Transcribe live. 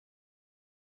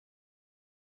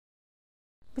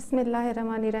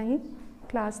बिस्मिल्लाहिर्रहमानिर्रहीम।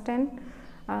 क्लास 10।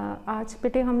 आज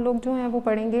बेटे हम लोग जो हैं वो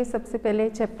पढ़ेंगे सबसे पहले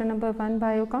चैप्टर नंबर 1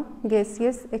 बायो का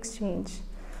gaseous exchange.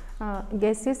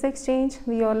 Gaseous exchange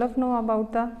we all of know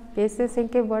about the gases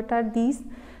के what are these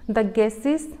the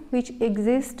gases which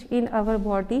exist in our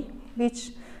body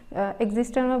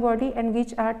exist in our body and which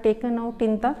are taken out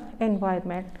in the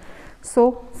environment. So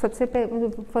सबसे पहले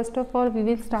first of all we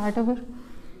will start our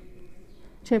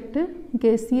chapter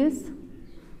gaseous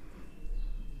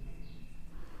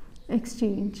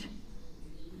exchange.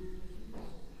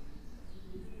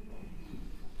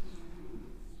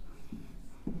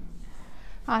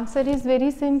 Answer is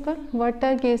very simple. What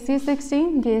are gaseous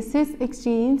exchange? Gaseous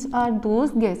exchange are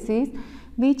those gases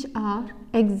which are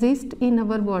exist in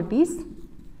our bodies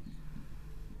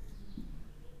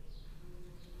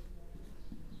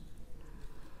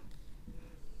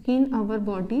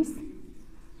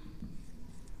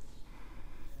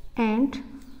and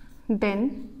then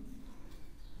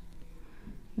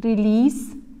release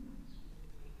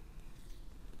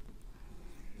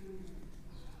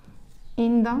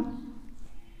in the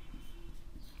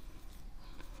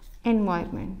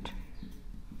environment.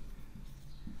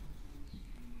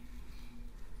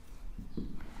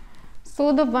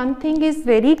 So the one thing is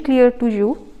very clear to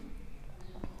you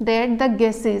that the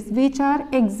gases which are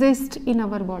exist in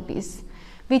our bodies,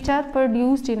 which are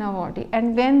produced in our body,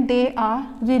 and when they are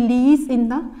released in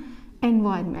the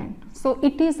environment. So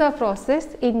it is a process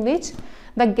in which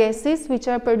the gases which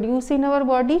are produced in our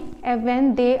body and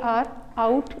when they are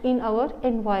out in our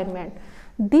environment,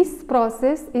 this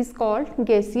process is called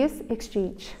gaseous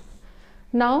exchange.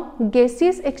 Now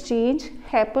gaseous exchange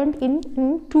happened in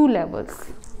two levels.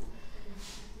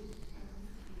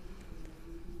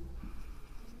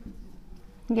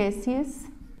 Gaseous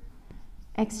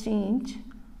exchange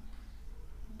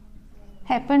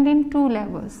happened in two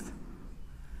levels.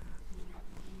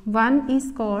 One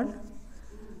is called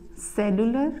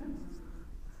cellular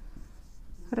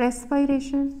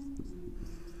respiration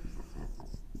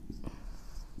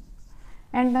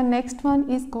and the next one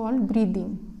is called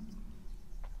breathing.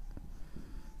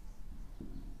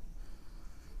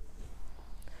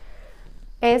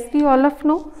 As we all of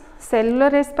know, cellular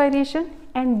respiration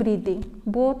and breathing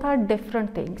both are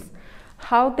different things.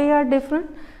 How they are different?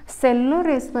 Cellular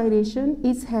respiration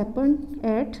is happened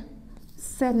at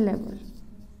cell level,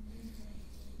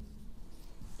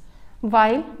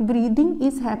 while breathing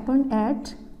is happened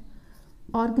at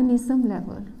organism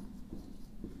level.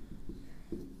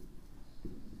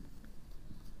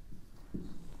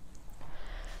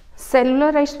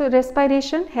 Cellular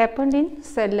respiration happened in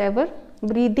cell level,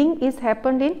 breathing is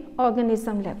happened in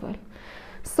organism level.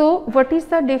 So what is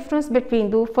the difference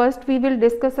between those? First we will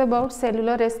discuss about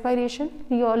cellular respiration.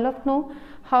 We all of know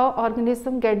how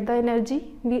organism get the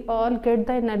energy. We all get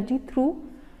the energy through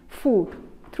food,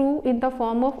 through in the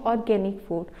form of organic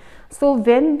food. So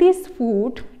when this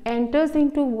food enters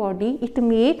into body, it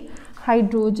make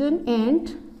hydrogen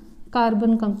and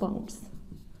carbon compounds.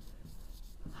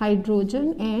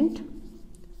 Hydrogen and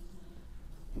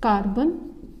carbon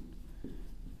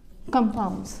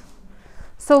compounds.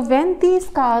 So when these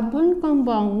carbon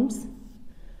compounds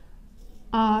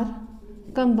are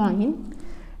combined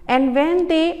and when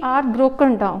they are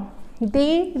broken down,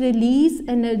 they release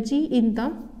energy in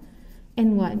the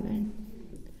environment.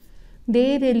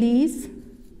 They release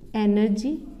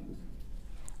energy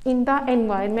in the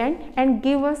environment and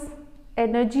give us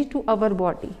energy to our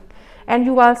body. And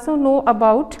you also know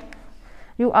about,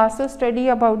 you also study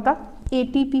about the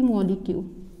ATP molecule.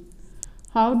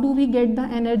 How do we get the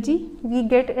energy? We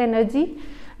get energy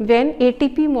when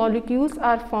ATP molecules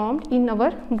are formed in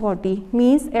our body,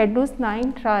 means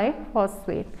adenosine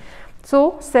triphosphate.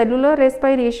 So cellular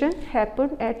respiration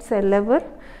happened at cell level,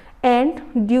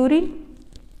 and during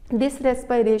this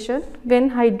respiration, when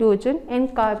hydrogen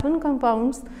and carbon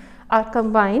compounds are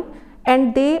combined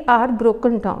and they are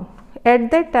broken down, at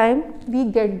that time we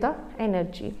get the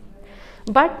energy.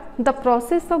 But the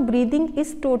process of breathing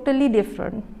is totally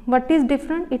different. What is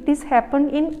different? It is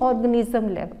happened in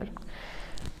organism level.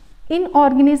 In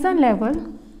organism level,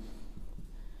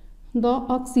 the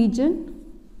oxygen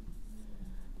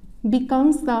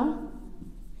becomes the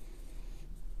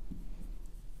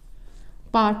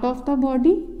part of the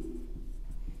body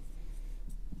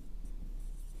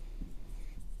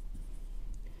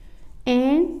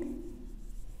and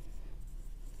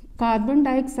carbon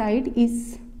dioxide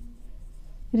is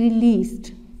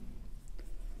released.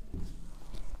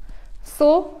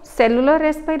 So cellular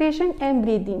respiration and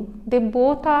breathing, they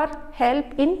both are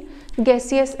help in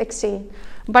gaseous exchange,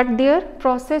 but their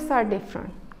process are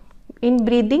different. In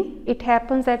breathing, it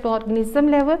happens at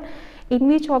organism level. in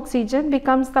which oxygen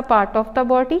becomes the part of the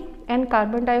body and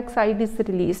carbon dioxide is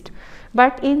released.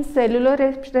 But in cellular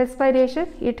respiration,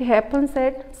 it happens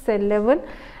at cell level,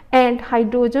 and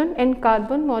hydrogen and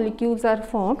carbon molecules are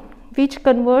formed which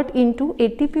convert into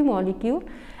ATP molecule,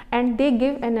 and they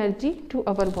give energy to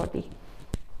our body.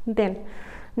 Then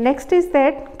next is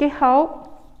that how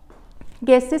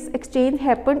gases exchange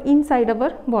happen inside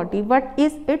our body. What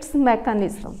is its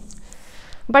mechanism?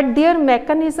 But their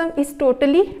mechanism is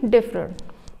totally different.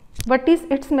 What is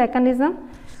its mechanism?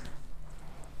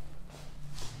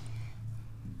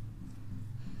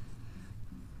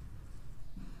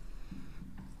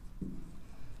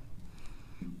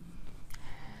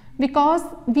 Because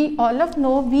we all of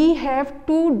know we have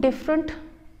two different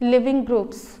living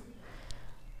groups.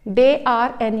 They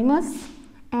are animals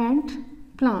and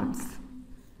plants.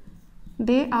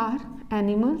 They are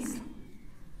animals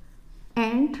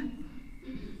and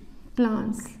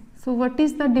plants. So what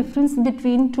is the difference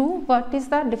between two? What is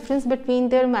the difference between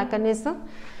their mechanism?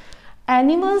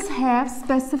 Animals have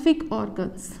specific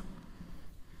organs.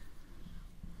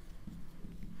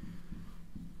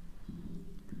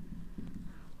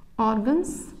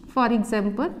 Organs, for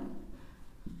example,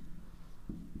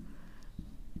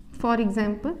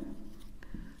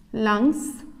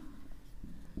 lungs,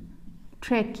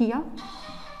 trachea,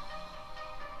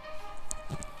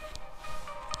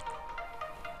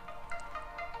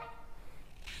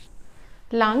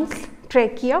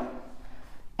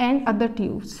 and other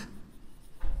tubes.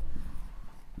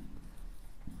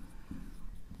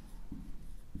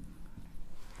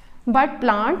 But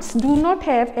plants do not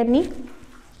have any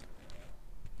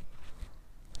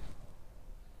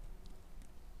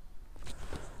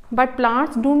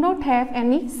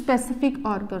specific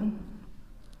organ.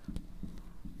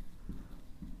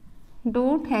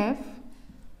 Don't have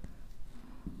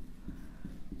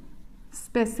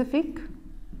specific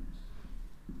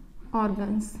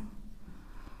organs.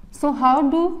 So how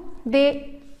do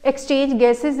they exchange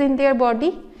gases in their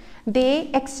body? They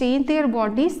exchange their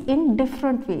bodies in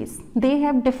different ways. They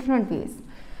have different ways.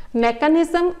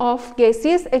 Mechanism of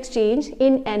gaseous exchange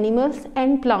in animals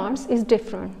and plants is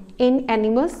different. In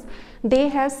animals, they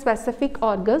have specific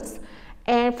organs,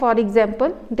 and for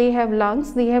example, they have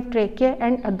lungs, they have trachea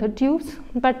and other tubes,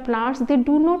 but plants, they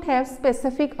do not have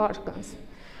specific organs.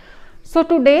 So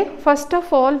today, first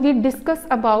of all, we discuss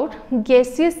about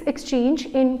gaseous exchange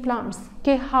in plants.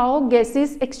 Okay, how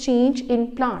gases exchange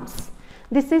in plants.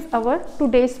 This is our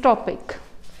today's topic.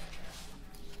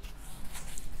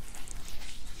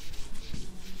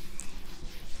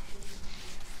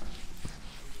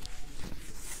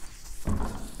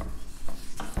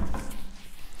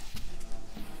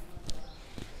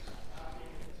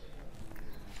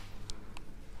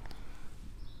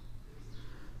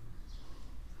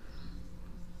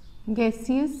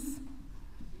 Gaseous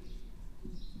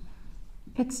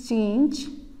exchange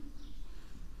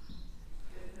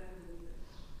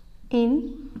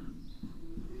in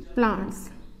plants.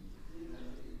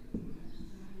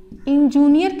 In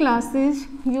junior classes,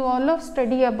 you all have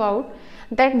studied about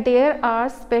that there are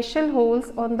special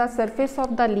holes on the surface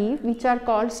of the leaf which are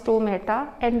called stomata,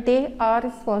 and they are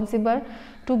responsible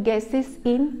to gases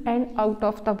in and out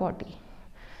of the body.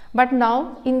 But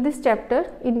now in this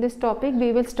chapter, in this topic,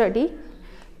 we will study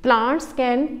plants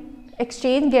can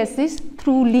exchange gases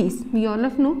through leaves. We all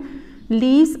of know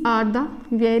leaves are the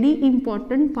very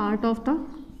important part of the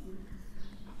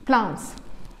plants.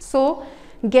 So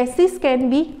gases can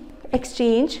be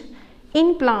exchanged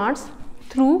in plants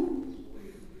through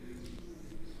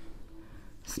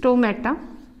stomata,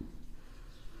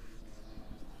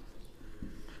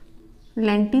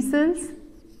 lenticels,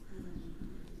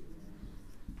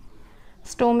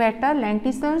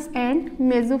 and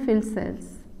mesophyll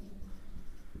cells.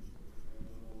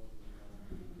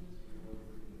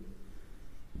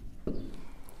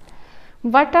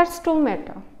 What are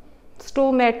stomata?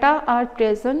 Stomata are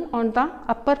present on the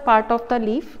upper part of the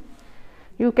leaf.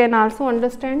 You can also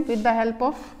understand with the help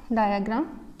of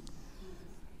diagram.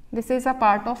 This is a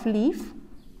part of leaf,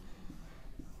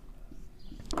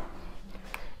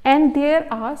 and there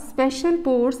are special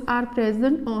pores are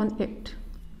present on it.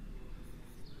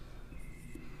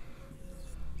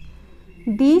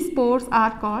 These pores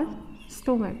are called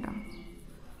stomata.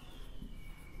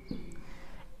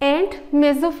 And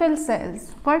mesophyll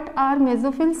cells. What are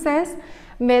mesophyll cells?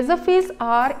 Mesophylls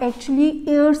are actually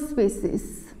air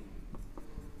spaces.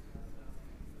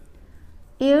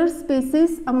 Air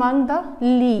spaces among the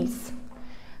leaves.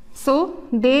 So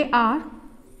they are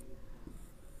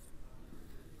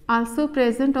also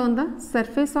present on the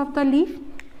surface of the leaf,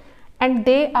 and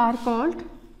they are called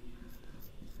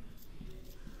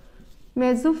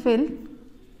mesophyll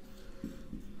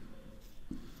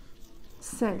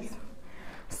cells.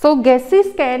 So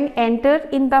gases can enter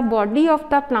in the body of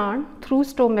the plant through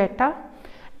stomata,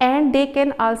 and they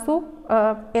can also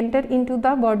enter into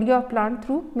the body of plant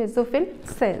through mesophyll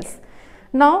cells.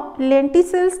 Now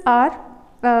lenticels are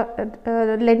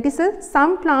lenticels.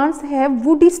 Some plants have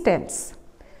woody stems.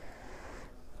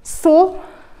 So,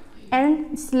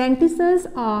 and lenticels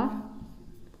are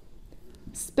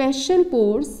special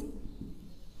pores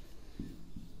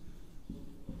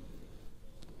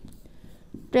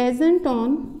present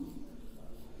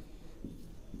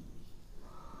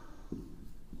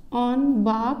on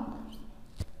bark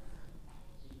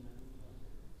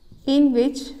in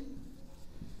which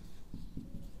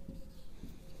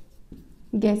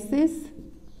gases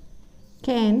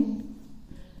can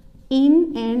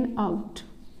in and out.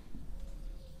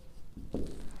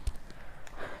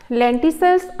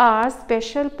 Lenticels are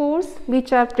special pores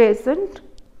which are present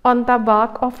on the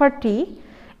bark of a tree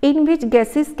in which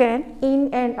gases can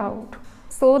in and out.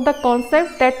 So the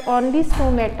concept that only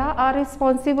stomata are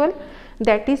responsible,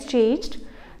 that is changed.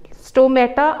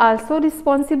 Stomata also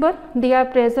responsible, they are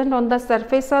present on the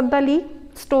surface of the leaf.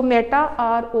 Stomata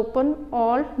are open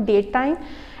all daytime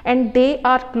and they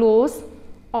are closed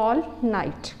all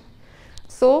night.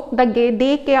 So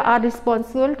they are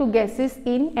responsible to gases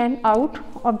in and out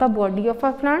of the body of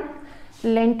a plant.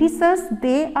 Lenticels,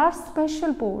 they are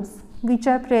special pores which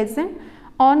are present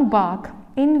on bark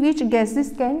in which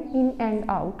gases can in and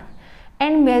out.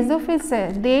 And mesophyll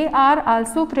cells, they are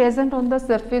also present on the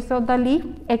surface of the leaf.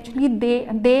 Actually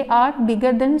they are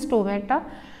bigger than stomata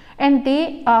and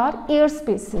they are air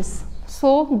spaces.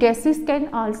 So gases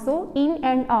can also in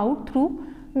and out through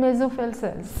mesophyll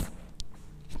cells.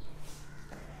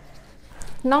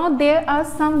 Now there are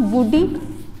some woody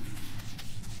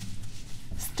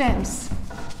stems.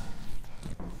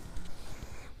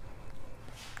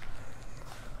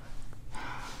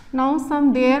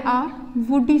 There are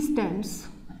woody stems.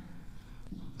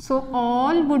 So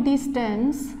all woody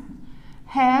stems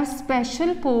have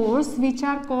special pores which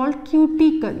are called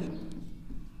cuticle.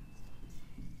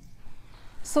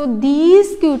 So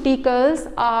these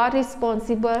cuticles are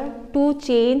responsible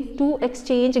to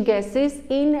exchange gases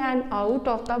in and out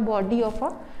of the body of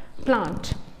a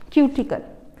plant. Cuticle.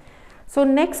 So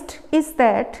next is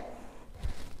that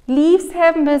leaves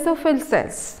have mesophyll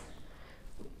cells.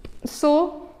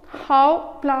 So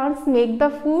how plants make the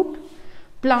food?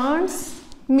 Plants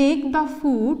make the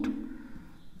food.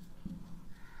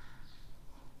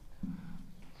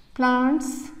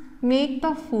 Plants make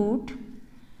the food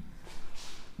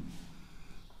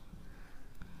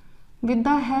with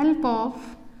the help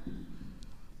of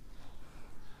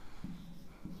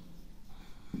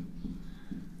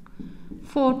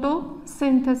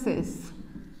photosynthesis.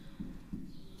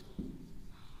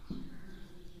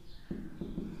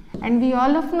 And we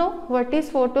all know what is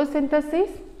photosynthesis,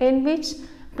 in which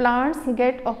plants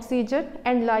get oxygen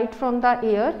and light from the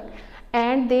air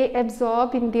and they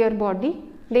absorb in their body.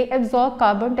 They absorb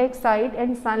carbon dioxide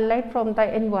and sunlight from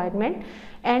the environment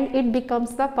and it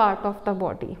becomes the part of the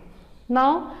body.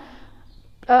 Now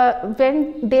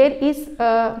when there is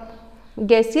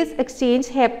gaseous exchange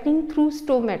happening through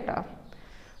stomata,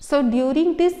 so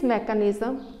during this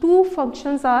mechanism two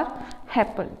functions are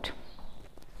happened.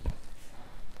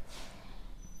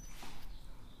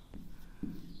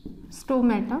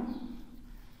 Stomata,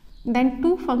 then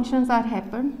two functions are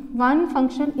happened. One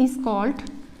function is called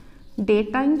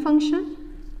daytime function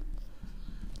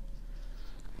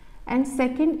and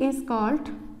second is called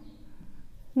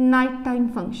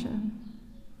nighttime function.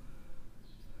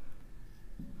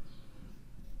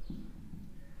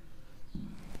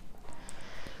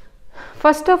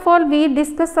 First of all, we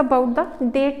discuss about the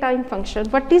daytime function.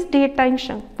 What is daytime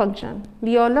function?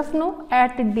 We all know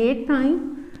at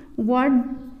daytime what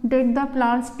did the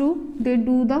plants do? They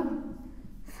do the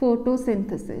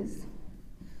photosynthesis.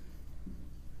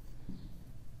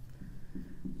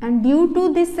 And due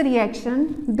to this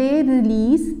reaction, they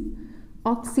release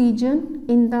oxygen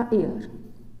in the air.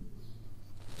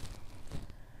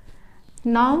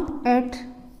 Now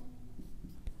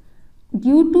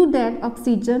due to that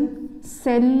oxygen,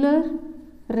 cellular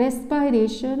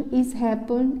respiration is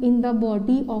happened in the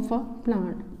body of a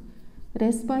plant.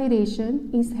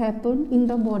 Respiration is happened in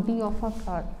the body of a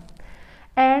plant.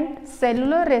 And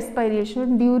cellular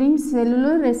respiration, during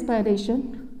cellular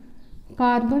respiration,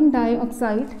 carbon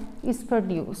dioxide is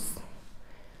produced.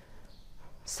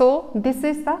 So this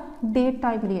is the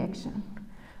daytime reaction.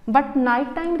 But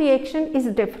nighttime reaction is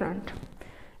different.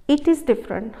 It is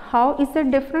different. How is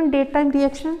it different? Daytime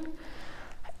reaction?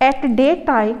 At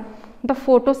daytime, the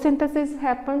photosynthesis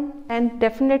happen, and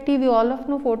definitely we all of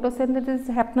know photosynthesis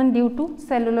happen due to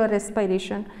cellular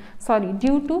respiration,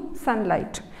 due to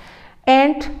sunlight,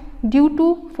 and due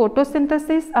to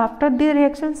photosynthesis after the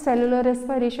reaction cellular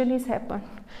respiration is happen.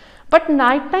 But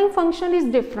nighttime function is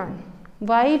different.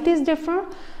 Why it is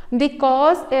different?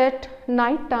 Because at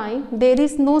night time there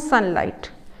is no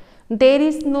sunlight, there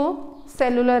is no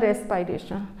cellular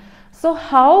respiration. So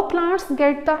how plants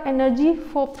get the energy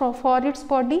for its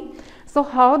body? So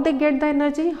how they get the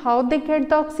energy, how they get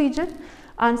the oxygen?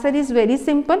 Answer is very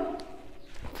simple.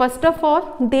 First of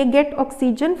all, they get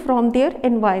oxygen from their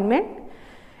environment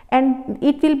and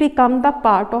it will become the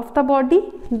part of the body.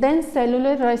 Then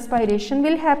cellular respiration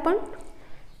will happen.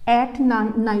 At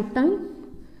night time,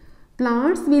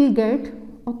 plants will get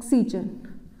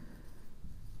oxygen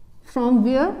from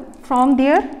where? From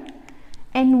their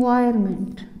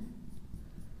environment.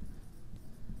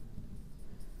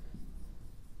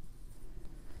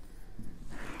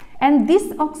 And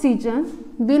this oxygen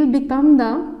will become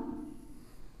the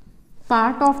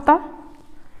part of the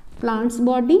plant's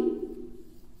body,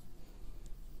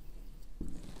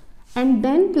 and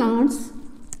then plants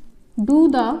do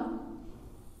the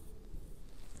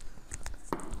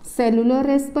cellular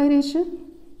respiration.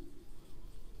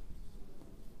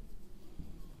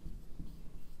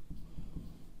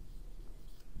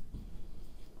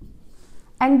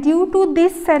 And due to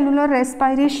this cellular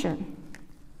respiration,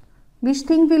 which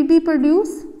thing will be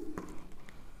produced?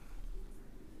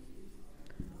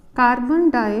 Carbon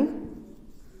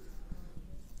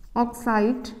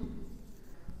dioxide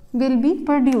will be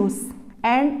produced,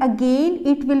 and again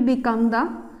it will become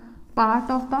the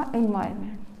part of the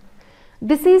environment.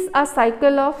 This is a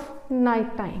cycle of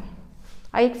night time.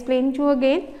 I explain to you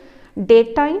again.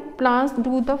 Daytime, plants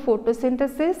do the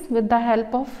photosynthesis with the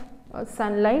help of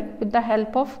sunlight, with the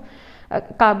help of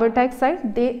carbon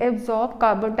dioxide. They absorb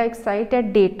carbon dioxide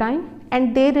at daytime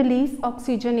and they release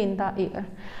oxygen in the air.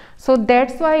 So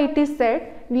that's why it is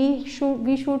said we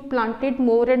should plant it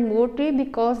more and more tree,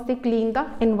 because they clean the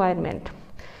environment.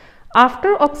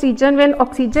 After oxygen, when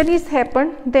oxygen is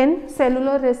happened, then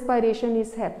cellular respiration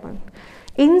is happened.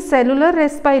 In cellular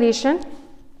respiration,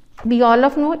 we all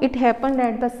of know it happened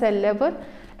at the cell level,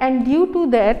 and due to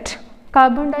that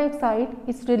carbon dioxide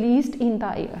is released in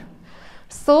the air.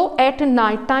 So at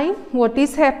night time, what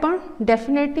is happened?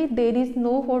 Definitely there is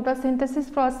no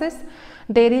photosynthesis process,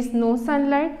 there is no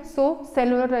sunlight, so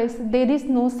there is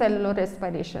no cellular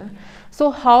respiration. So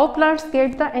how plants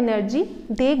get the energy?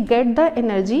 They get the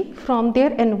energy from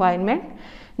their environment,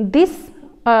 this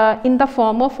in the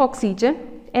form of oxygen,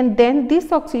 and then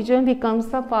this oxygen becomes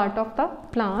a part of the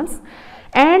plants,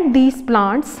 and these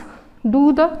plants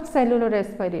do the cellular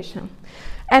respiration.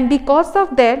 And because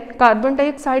of that, carbon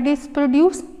dioxide is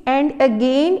produced and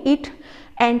again it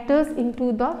enters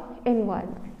into the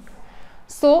environment.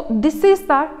 So this is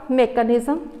the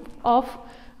mechanism of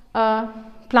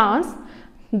plants.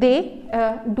 They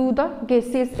do the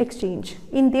gaseous exchange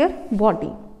in their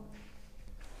body.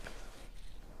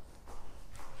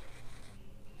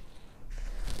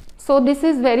 So this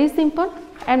is very simple.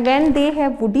 And when they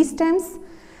have woody stems,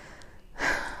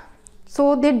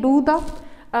 so they do the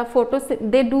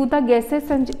gaseous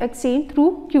exchange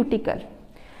through cuticle.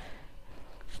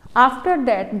 After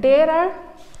that, there are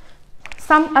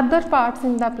some other parts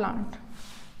in the plant.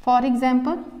 For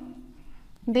example,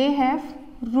 they have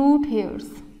root hairs.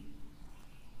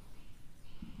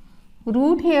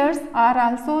 Root hairs are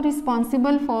also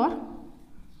responsible for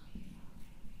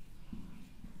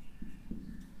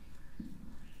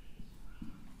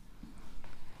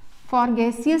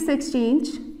gaseous exchange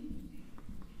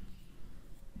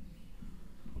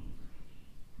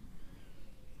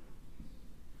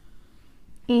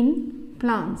in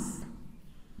plants.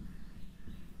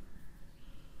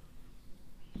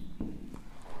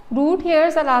 Root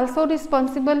hairs are also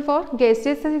responsible for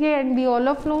gaseous exchange, and we all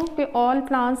of know that all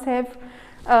plants have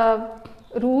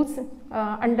roots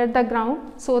under the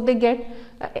ground, so they get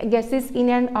gases in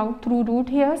and out through root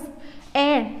hairs.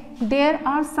 And there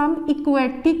are some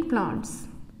aquatic plants.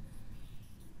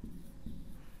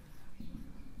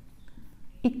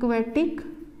 Aquatic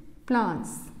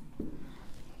plants.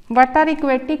 What are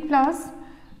aquatic plants?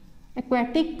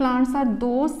 Aquatic plants are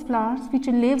those plants which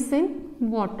lives in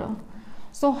water.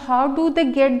 So how do they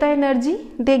get the energy?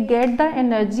 They get the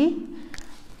energy.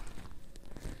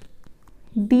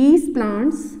 These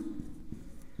plants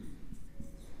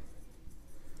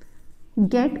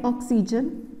get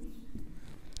oxygen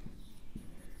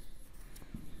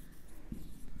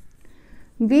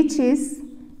which is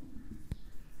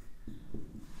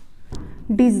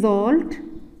dissolved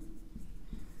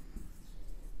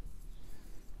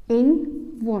in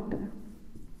water.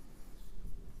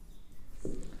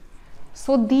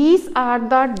 So these are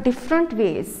the different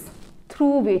ways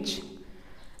through which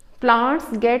plants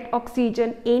get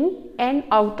oxygen in and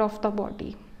out of the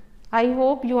body. I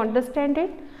hope you understand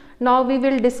it. Now we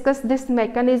will discuss this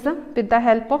mechanism with the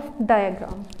help of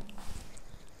diagram.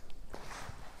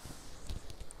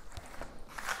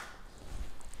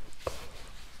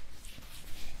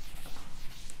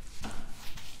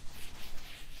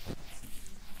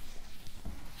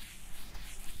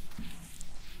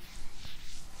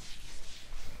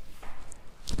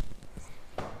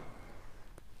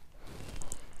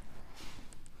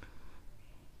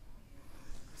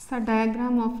 A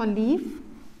diagram of a leaf.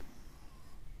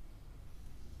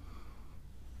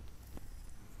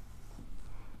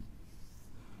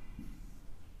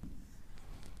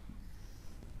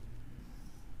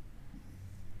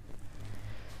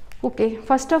 Okay,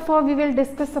 first of all we will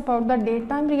discuss about the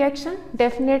daytime reaction.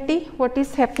 Definitely what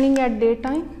is happening at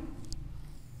daytime.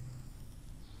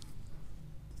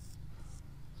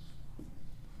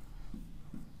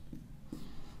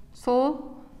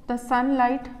 So the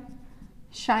sunlight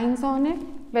shines on it.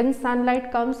 When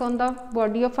sunlight comes on the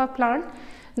body of a plant,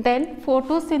 then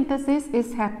photosynthesis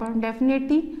is happen.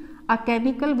 Definitely a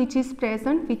chemical which is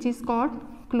present, which is called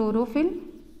chlorophyll,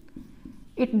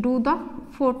 it do the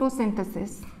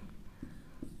photosynthesis.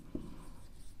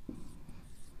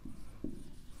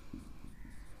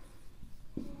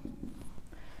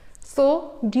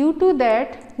 So due to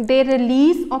that they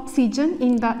release oxygen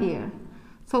in the air.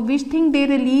 So which thing they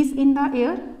release in the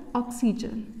air?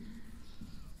 Oxygen.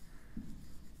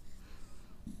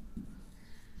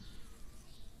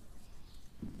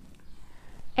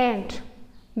 And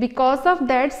because of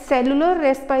that cellular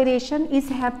respiration is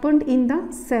happened in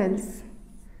the cells.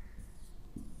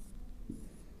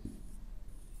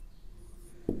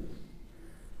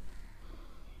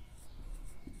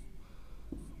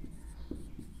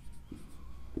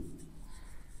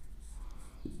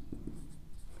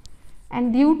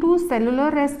 And due to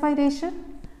cellular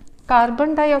respiration,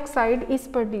 carbon dioxide is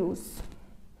produced.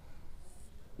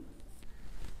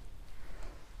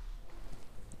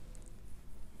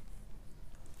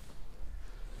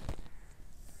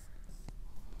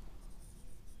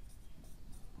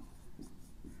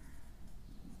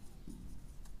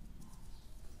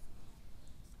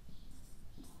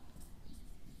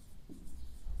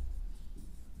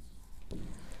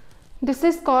 This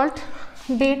is called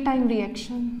daytime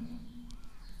reaction.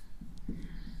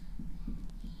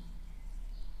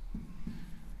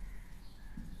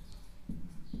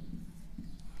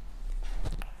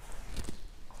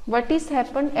 What is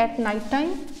happened at night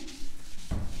time?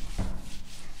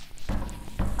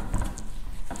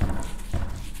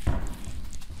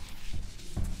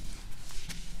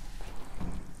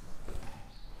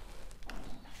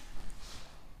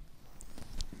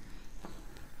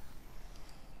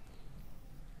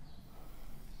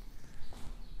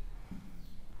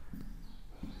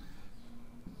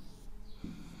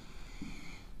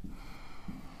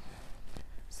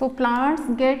 So plants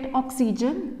get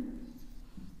oxygen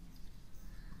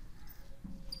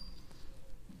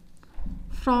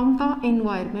from the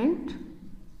environment.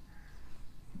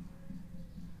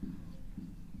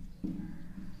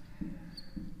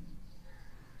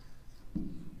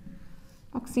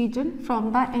 Oxygen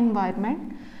from the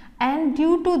environment, and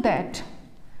due to that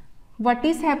what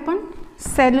is happened?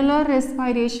 Cellular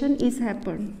respiration is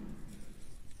happened.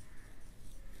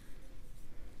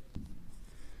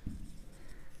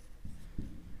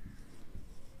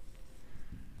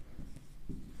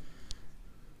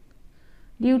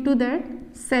 Due to that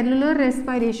cellular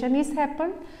respiration is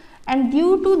happened, and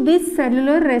due to this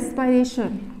cellular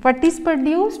respiration what is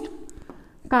produced?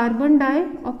 Carbon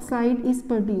dioxide is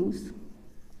produced.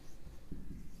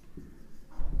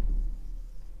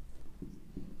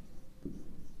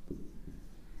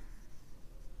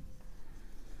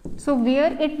 So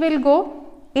where it will go?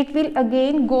 It will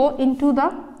again go into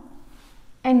the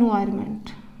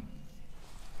environment.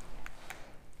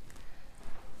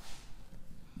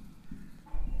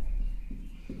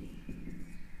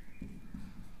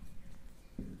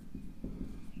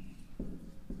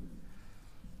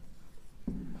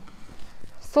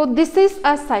 So this is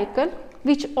a cycle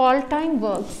which all time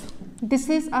works. This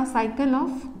is a cycle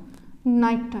of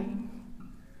night time.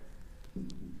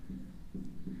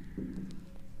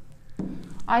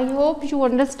 I hope you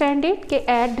understand it कि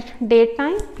at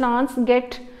daytime plants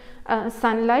get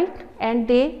sunlight and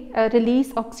they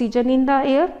release oxygen in the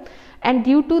air, and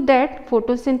due to that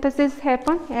photosynthesis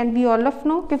happen, and we all of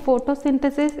know कि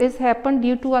photosynthesis is happen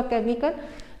due to a chemical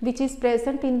which is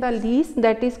present in the leaves,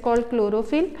 that is called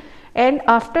chlorophyll, and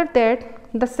after that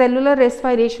the cellular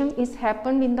respiration is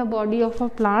happened in the body of a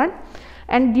plant,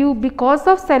 and because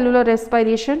of cellular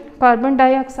respiration carbon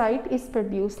dioxide is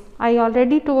produced. I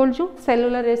already told you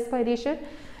cellular respiration,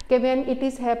 when it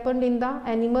is happened in the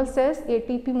animal cells,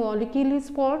 ATP molecule is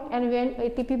formed, and when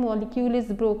ATP molecule is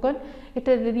broken, it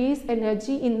releases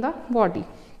energy in the body.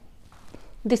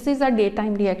 This is a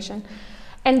daytime reaction.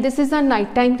 And this is a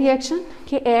nighttime reaction.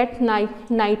 At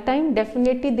nighttime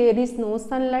definitely there is no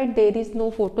sunlight, there is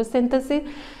no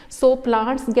photosynthesis, so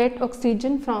plants get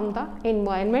oxygen from the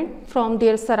environment, from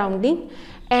their surrounding,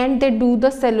 and they do the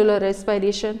cellular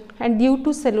respiration, and due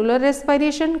to cellular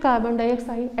respiration carbon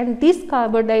dioxide, and this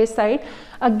carbon dioxide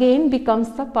again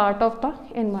becomes the part of the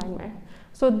environment.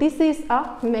 So this is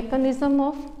a mechanism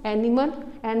of animal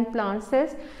and plant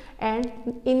cells, and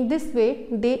in this way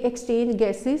they exchange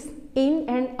gases in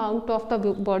and out of the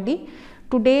body.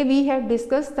 Today we have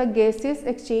discussed the gaseous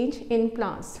exchange in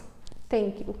plants.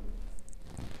 Thank you.